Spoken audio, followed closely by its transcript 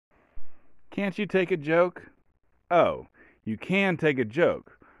Can't you take a joke? Oh, you can take a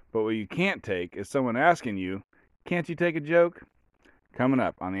joke, but what you can't take is someone asking you, can't you take a joke? Coming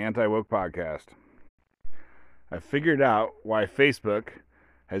up on the Anti-Woke Podcast. I figured out why Facebook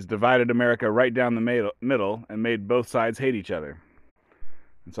has divided America right down the middle and made both sides hate each other.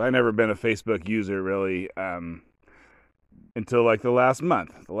 And so I've never been a Facebook user really until like the last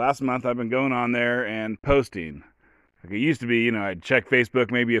month. The last month I've been going on there and posting. Like it used to be, I'd check Facebook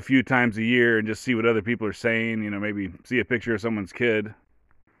maybe a few times a year and just see what other people are saying, maybe see a picture of someone's kid.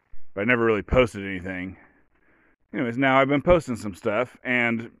 But I never really posted anything. Anyways, now I've been posting some stuff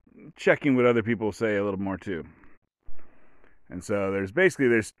and checking what other people say a little more too. And so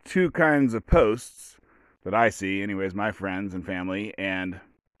there's two kinds of posts that I see, anyways, my friends and family, and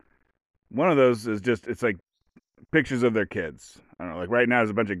one of those is it's like pictures of their kids. I don't know, like right now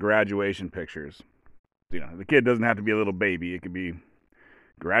there's a bunch of graduation pictures. The kid doesn't have to be a little baby. It could be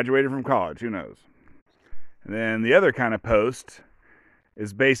graduated from college, who knows. And then the other kind of post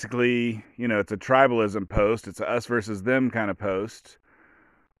is basically, it's a tribalism post. It's a us versus them kind of post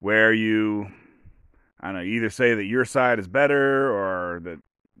where you either say that your side is better or that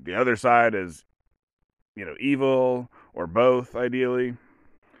the other side is, evil or both, ideally.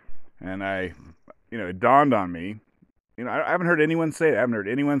 And it dawned on me, I haven't heard anyone say it. I haven't heard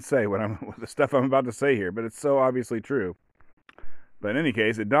anyone say what the stuff I'm about to say here, but it's so obviously true. But in any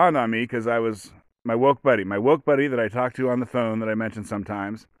case, it dawned on me because my woke buddy that I talk to on the phone that I mention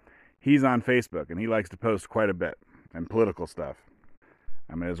sometimes, he's on Facebook and he likes to post quite a bit and political stuff.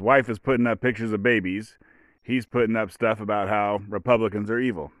 His wife is putting up pictures of babies. He's putting up stuff about how Republicans are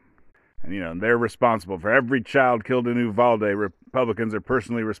evil. And, they're responsible for every child killed in Uvalde. Republicans are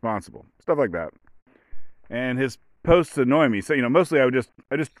personally responsible. Stuff like that. And his posts annoy me. So, mostly at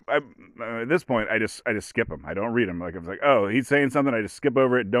this point, I just skip them. I don't read them. Like, I was like, oh, he's saying something. I just skip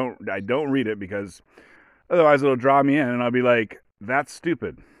over it. I don't read it because otherwise it'll draw me in and I'll be like, that's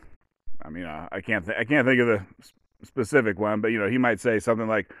stupid. I can't think of the specific one, but he might say something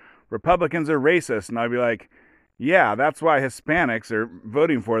like Republicans are racist, and I'd be like, yeah, that's why Hispanics are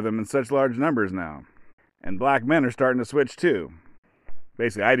voting for them in such large numbers now, and black men are starting to switch too.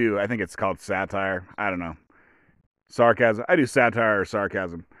 Basically, I think it's called satire. I don't know, sarcasm. I do satire or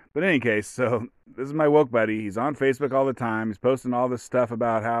sarcasm, but in any case, so this is my woke buddy. He's on Facebook all the time. He's posting all this stuff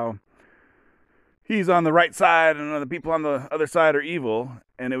about how he's on the right side and the people on the other side are evil,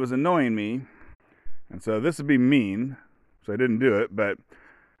 and it was annoying me. And so this would be mean, so I didn't do it, but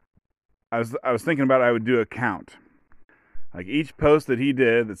I was thinking about I would do a count. Like each post that he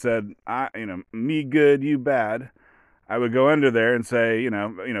did that said, me good, you bad, I would go under there and say,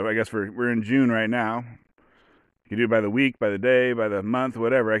 I guess we're in June right now. You can do it by the week, by the day, by the month,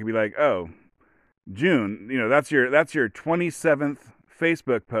 whatever. I could be like, oh, June, that's your 27th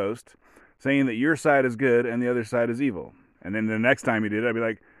Facebook post saying that your side is good and the other side is evil. And then the next time you did it, I'd be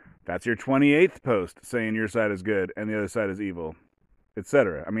like, that's your 28th post saying your side is good and the other side is evil,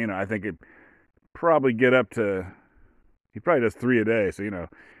 etc. I think it probably get up to, he probably does 3 a day. So,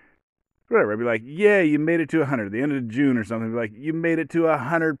 whatever. I'd be like, yeah, you made it to 100. At the end of June or something, I'd be like, you made it to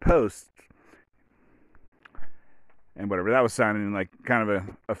 100 posts. And whatever. That was sounding like kind of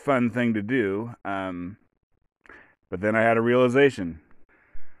a fun thing to do. But then I had a realization.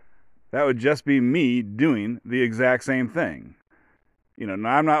 That would just be me doing the exact same thing.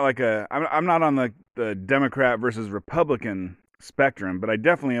 Now I'm not I'm not on the Democrat versus Republican spectrum, but I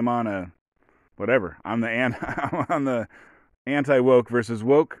definitely am on I'm on the anti-woke versus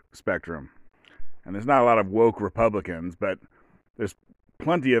woke spectrum. And there's not a lot of woke Republicans, but there's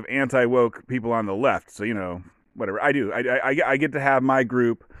plenty of anti-woke people on the left. So, whatever I do, I get to have my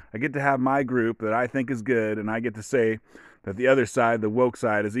group. I get to have my group that I think is good, and I get to say that the other side, the woke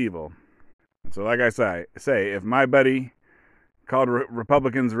side, is evil. And so, like I say, if my buddy called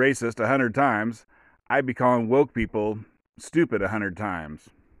Republicans racist 100 times, I'd be calling woke people stupid 100 times.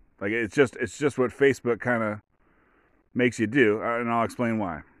 Like it's just what Facebook kind of makes you do, and I'll explain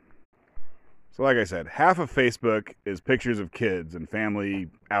why. So like I said, half of Facebook is pictures of kids and family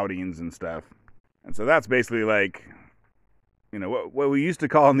outings and stuff. And so that's basically like, what we used to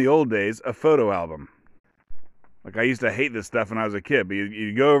call in the old days a photo album. Like I used to hate this stuff when I was a kid, but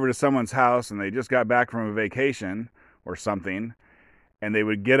you go over to someone's house and they just got back from a vacation or something, and they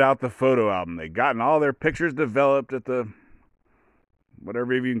would get out the photo album. They'd gotten all their pictures developed at the,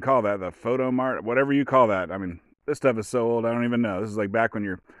 whatever you can call that, the photo mart, whatever you call that. This stuff is so old, I don't even know. This is like back when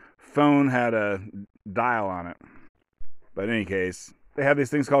your phone had a dial on it. But in any case, they had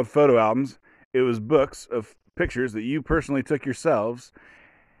these things called photo albums. It was books of pictures that you personally took yourselves.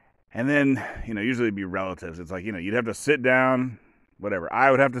 And then, usually it'd be relatives. It's like, you'd have to sit down, whatever.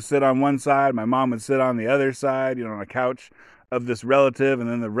 I would have to sit on one side, my mom would sit on the other side, on a couch of this relative, and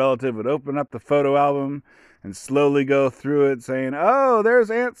then the relative would open up the photo album and slowly go through it saying, oh,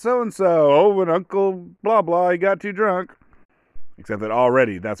 there's Aunt so-and-so, oh, and Uncle blah blah, he got too drunk. Except that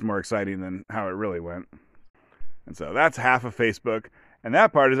already that's more exciting than how it really went. And so that's half of Facebook, and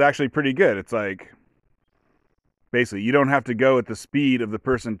that part is actually pretty good. It's like, basically, you don't have to go at the speed of the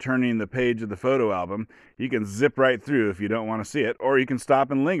person turning the page of the photo album. You can zip right through if you don't want to see it, or you can stop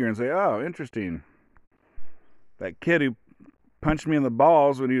and linger and say, oh, interesting. That kid who punched me in the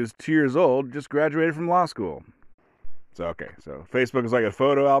balls when he was 2 years old just graduated from law school. So Facebook is like a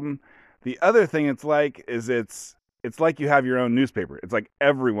photo album. The other thing it's like is it's like you have your own newspaper. It's like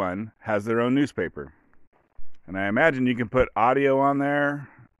everyone has their own newspaper. And I imagine you can put audio on there.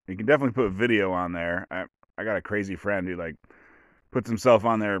 You can definitely put video on there. I got a crazy friend who puts himself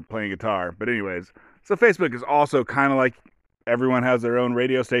on there playing guitar. But anyways, so Facebook is also kind of like everyone has their own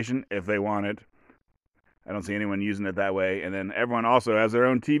radio station if they want it. I don't see anyone using it that way. And then everyone also has their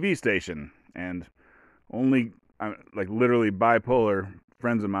own TV station. And only literally bipolar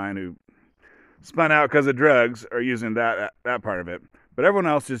friends of mine who spun out because of drugs are using that part of it. But everyone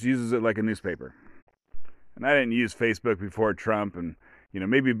else just uses it like a newspaper. And I didn't use Facebook before Trump. And,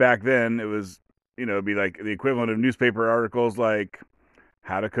 maybe back then it was, it'd be like the equivalent of newspaper articles like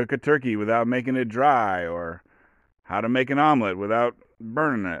how to cook a turkey without making it dry, or how to make an omelet without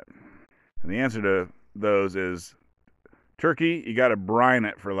burning it. And the answer to those is turkey, you got to brine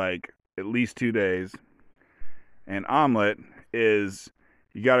it for at least 2 days. And omelet is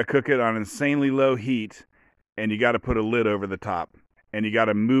you got to cook it on insanely low heat, and you got to put a lid over the top, and you got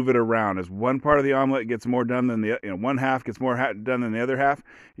to move it around. As one part of the omelet gets more done than one half gets more done than the other half,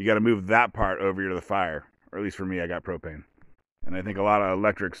 you got to move that part over to the fire. Or at least for me, I got propane. And I think a lot of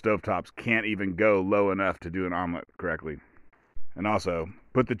electric stovetops can't even go low enough to do an omelet correctly. And also,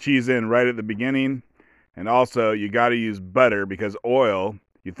 put the cheese in right at the beginning. And also, you got to use butter, because oil,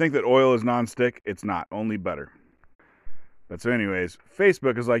 you think that oil is nonstick. It's not, only butter. But so anyways,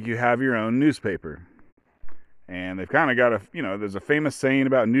 Facebook is like you have your own newspaper. And they've kind of got there's a famous saying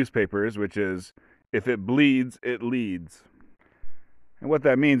about newspapers, which is, if it bleeds, it leads. And what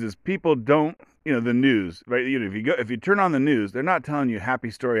that means is people don't, the news, right? If you turn on the news, they're not telling you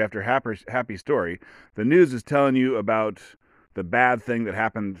happy story after happy story. The news is telling you about the bad thing that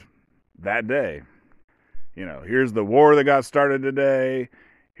happened that day. Here's the war that got started today.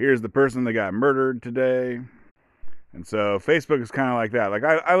 Here's the person that got murdered today. And so Facebook is kind of like that. Like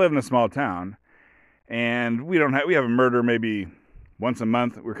I live in a small town, and we have a murder maybe once a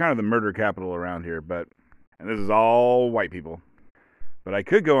month. We're kind of the murder capital around here, and this is all white people. But I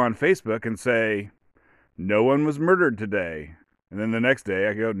could go on Facebook and say, no one was murdered today. And then the next day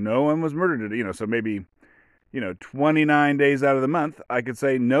I go, no one was murdered today. So maybe, 29 days out of the month, I could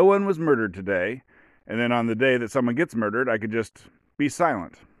say no one was murdered today. And then on the day that someone gets murdered, I could just be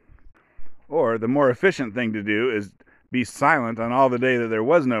silent. Or the more efficient thing to do is be silent on all the day that there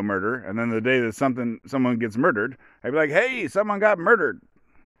was no murder. And then the day that someone gets murdered, I'd be like, hey, someone got murdered.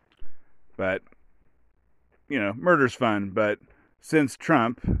 But, murder's fun. But since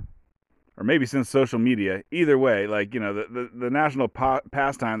Trump, or maybe since social media, either way, the national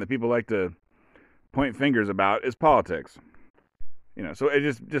pastime that people like to point fingers about is politics. So it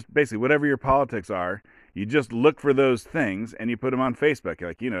just basically whatever your politics are, you just look for those things and you put them on Facebook.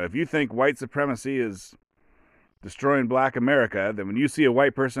 If you think white supremacy is destroying black America, then when you see a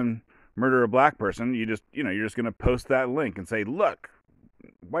white person murder a black person, you're just going to post that link and say, look,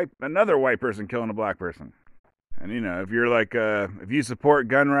 another white person killing a black person. And, if you're if you support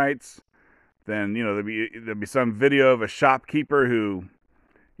gun rights, then, there'll be some video of a shopkeeper who,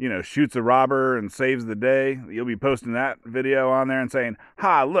 shoots a robber and saves the day. You'll be posting that video on there and saying,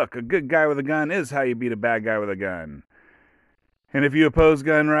 ha, look, a good guy with a gun is how you beat a bad guy with a gun. And if you oppose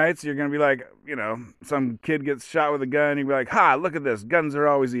gun rights, you're going to be like, some kid gets shot with a gun, you'll be like, ha, look at this, guns are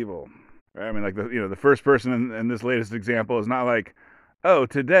always evil. I mean, the first person in this latest example is not like, oh,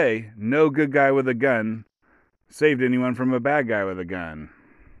 today, no good guy with a gun saved anyone from a bad guy with a gun.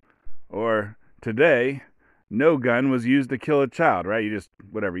 Or today, no gun was used to kill a child, right? You just,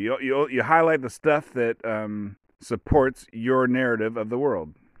 whatever. You highlight the stuff that supports your narrative of the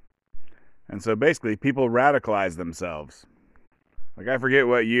world. And so basically, people radicalize themselves. I forget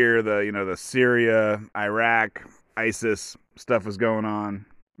what year the Syria, Iraq, ISIS stuff was going on.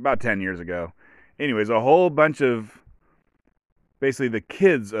 About 10 years ago. Anyways, a whole bunch of basically the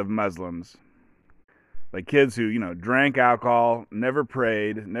kids of Muslims, kids who, drank alcohol, never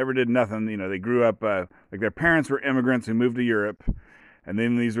prayed, never did nothing. They grew up, their parents were immigrants who moved to Europe. And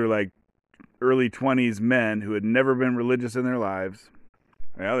then these were early 20s men who had never been religious in their lives.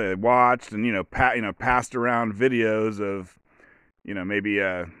 Well, they watched and passed around videos of maybe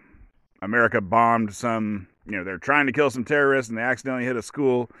America bombed some, they're trying to kill some terrorists and they accidentally hit a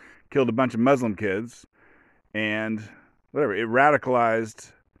school, killed a bunch of Muslim kids, and whatever, it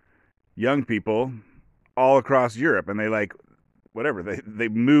radicalized young people all across Europe. And they they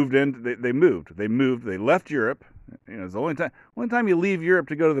moved they left Europe. It's the only time you leave Europe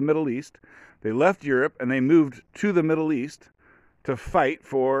to go to the Middle East. They left Europe and they moved to the Middle East to fight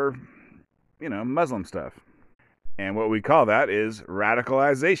for Muslim stuff. And what we call that is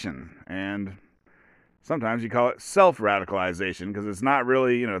radicalization. And sometimes you call it self-radicalization, because it's not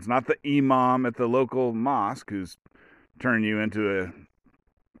really, it's not the imam at the local mosque who's turning you into a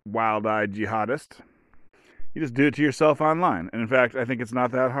wild-eyed jihadist. You just do it to yourself online. And in fact, I think it's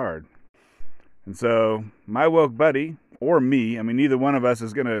not that hard. And so my woke buddy, or me, neither one of us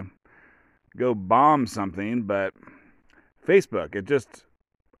is going to go bomb something, but Facebook,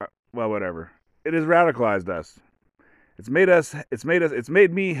 whatever. It has radicalized us. It's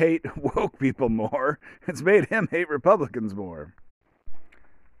made me hate woke people more. It's made him hate Republicans more.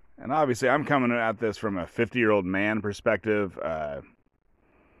 And obviously I'm coming at this from a 50-year-old man perspective. I'm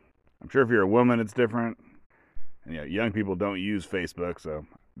sure if you're a woman, it's different. And, young people don't use Facebook, so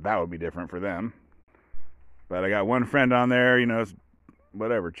that would be different for them. But I got one friend on there,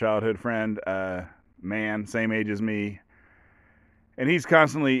 childhood friend, man, same age as me. And he's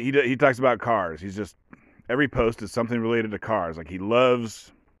constantly, he talks about cars. He's just, every post is something related to cars. Like he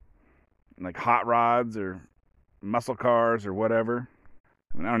loves hot rods or muscle cars or whatever.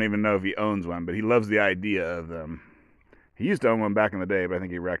 I don't even know if he owns one, but he loves the idea of them. He used to own one back in the day, but I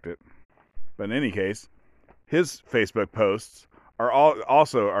think he wrecked it. But in any case, his Facebook posts are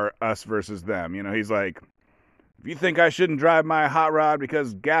also us versus them. He's like, if you think I shouldn't drive my hot rod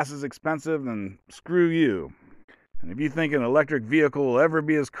because gas is expensive, then screw you. And if you think an electric vehicle will ever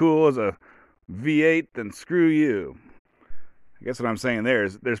be as cool as a V8, then screw you. I guess what I'm saying there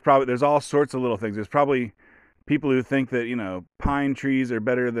is there's all sorts of little things. There's probably people who think that, pine trees are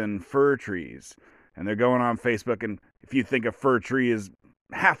better than fir trees. And they're going on Facebook, and if you think a fir tree is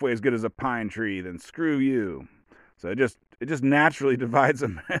halfway as good as a pine tree, then screw you. So it just naturally divides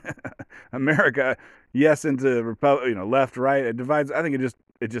America, yes, into left, right. It divides. I think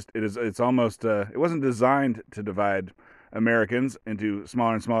it's almost it wasn't designed to divide Americans into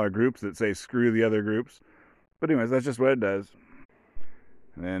smaller and smaller groups that say screw the other groups. But anyways, that's just what it does.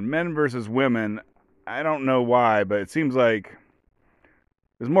 And then men versus women, I don't know why, but it seems like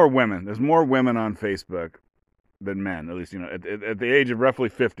there's more women. There's more women on Facebook than men, at least, at the age of roughly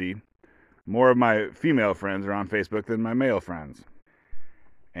 50. More of my female friends are on Facebook than my male friends.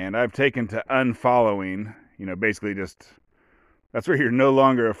 And I've taken to unfollowing, basically just, that's where you're no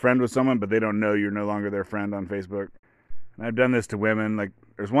longer a friend with someone, but they don't know you're no longer their friend on Facebook. And I've done this to women. Like,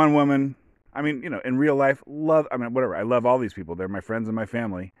 there's one woman, in real life, I love all these people. They're my friends and my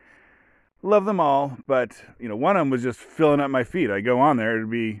family. Love them all, but, one of them was just filling up my feed. I go on there,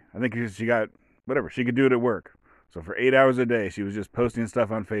 I think she got, she could do it at work. So for 8 hours a day, she was just posting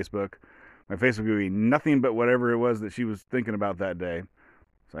stuff on Facebook. My Facebook would be nothing but whatever it was that she was thinking about that day.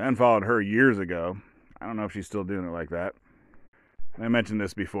 So I unfollowed her years ago. I don't know if she's still doing it like that. And I mentioned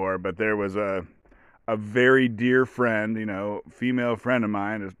this before, but there was a very dear friend, female friend of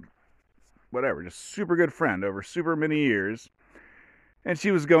mine, just super good friend over super many years. And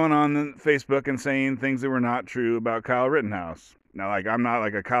she was going on Facebook and saying things that were not true about Kyle Rittenhouse. Now, I'm not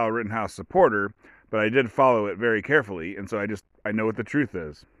a Kyle Rittenhouse supporter, but I did follow it very carefully, and so I know what the truth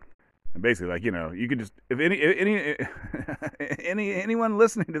is. And basically, you could just, if anyone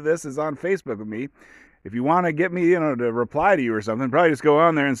listening to this is on Facebook with me, if you want to get me, to reply to you or something, probably just go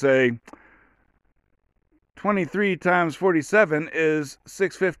on there and say, 23 times 47 is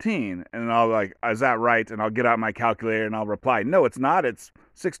 615. And I'll is that right? And I'll get out my calculator and I'll reply, no, it's not. It's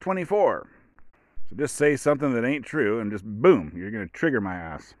 624. So just say something that ain't true and just boom, you're going to trigger my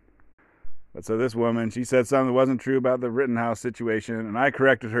ass. But so this woman, she said something that wasn't true about the Rittenhouse situation, and I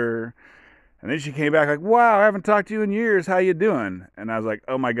corrected her. And then she came back like, wow, I haven't talked to you in years. How you doing? And I was like,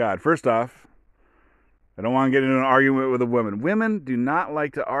 oh my God. First off, I don't want to get into an argument with a woman. Women do not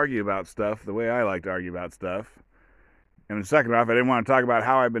like to argue about stuff the way I like to argue about stuff. And second off, I didn't want to talk about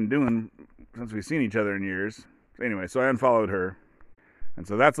how I've been doing since we've seen each other in years. Anyway, so I unfollowed her. And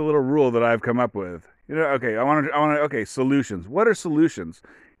so that's a little rule that I've come up with. Okay, solutions. What are solutions?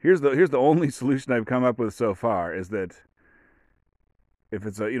 Here's the only solution I've come up with so far is that if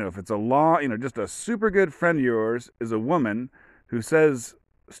it's just a super good friend of yours is a woman who says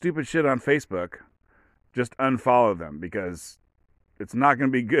stupid shit on Facebook, just unfollow them, because it's not going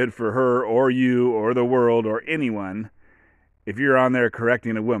to be good for her or you or the world or anyone if you're on there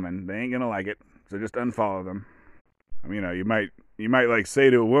correcting a woman. They ain't going to like it. So just unfollow them. I mean, you might like say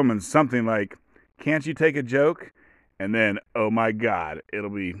to a woman something like, "Can't you take a joke?" And then, oh my God, it'll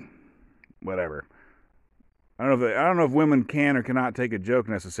be whatever. I don't know if women can or cannot take a joke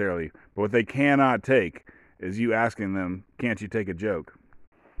necessarily, but what they cannot take is you asking them, "Can't you take a joke?"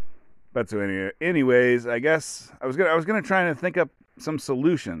 But so anyways, I guess I was gonna try and think up some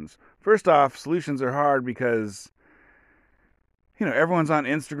solutions. First off, solutions are hard because everyone's on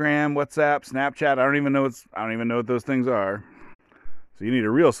Instagram, WhatsApp, Snapchat. I don't even know what those things are. So you need a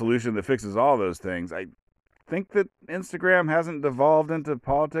real solution that fixes all those things. I think that Instagram hasn't devolved into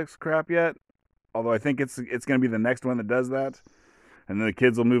politics crap yet, although I think it's going to be the next one that does that, and then the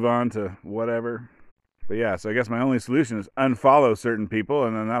kids will move on to whatever. But yeah, so I guess my only solution is unfollow certain people,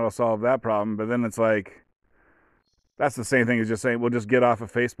 and then that'll solve that problem. But then it's like, that's the same thing as just saying, we'll just get off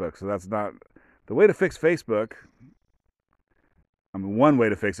of Facebook. So that's not the way to fix Facebook. I mean, one way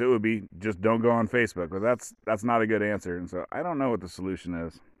to fix it would be just don't go on Facebook, but that's not a good answer. And so I don't know what the solution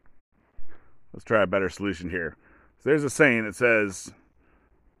is. Let's try a better solution here. So there's a saying that says,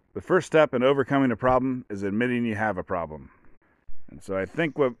 the first step in overcoming a problem is admitting you have a problem. And so I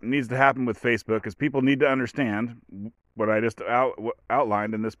think what needs to happen with Facebook is people need to understand what I just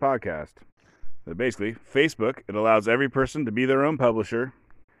outlined in this podcast. That basically, Facebook, it allows every person to be their own publisher.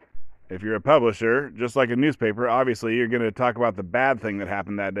 If you're a publisher, just like a newspaper, obviously you're going to talk about the bad thing that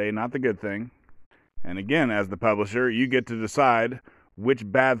happened that day, not the good thing. And again, as the publisher, you get to decide which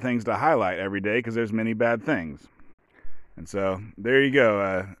bad things to highlight every day because there's many bad things. And so there you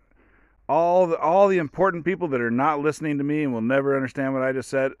go. All the important people that are not listening to me and will never understand what I just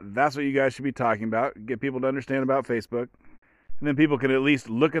said, that's what you guys should be talking about. Get people to understand about Facebook. And then people can at least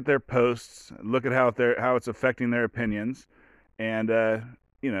look at their posts, look at how it's affecting their opinions, and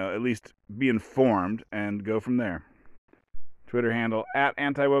at least be informed and go from there. Twitter handle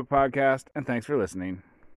 @AntiWokePodcast, and thanks for listening.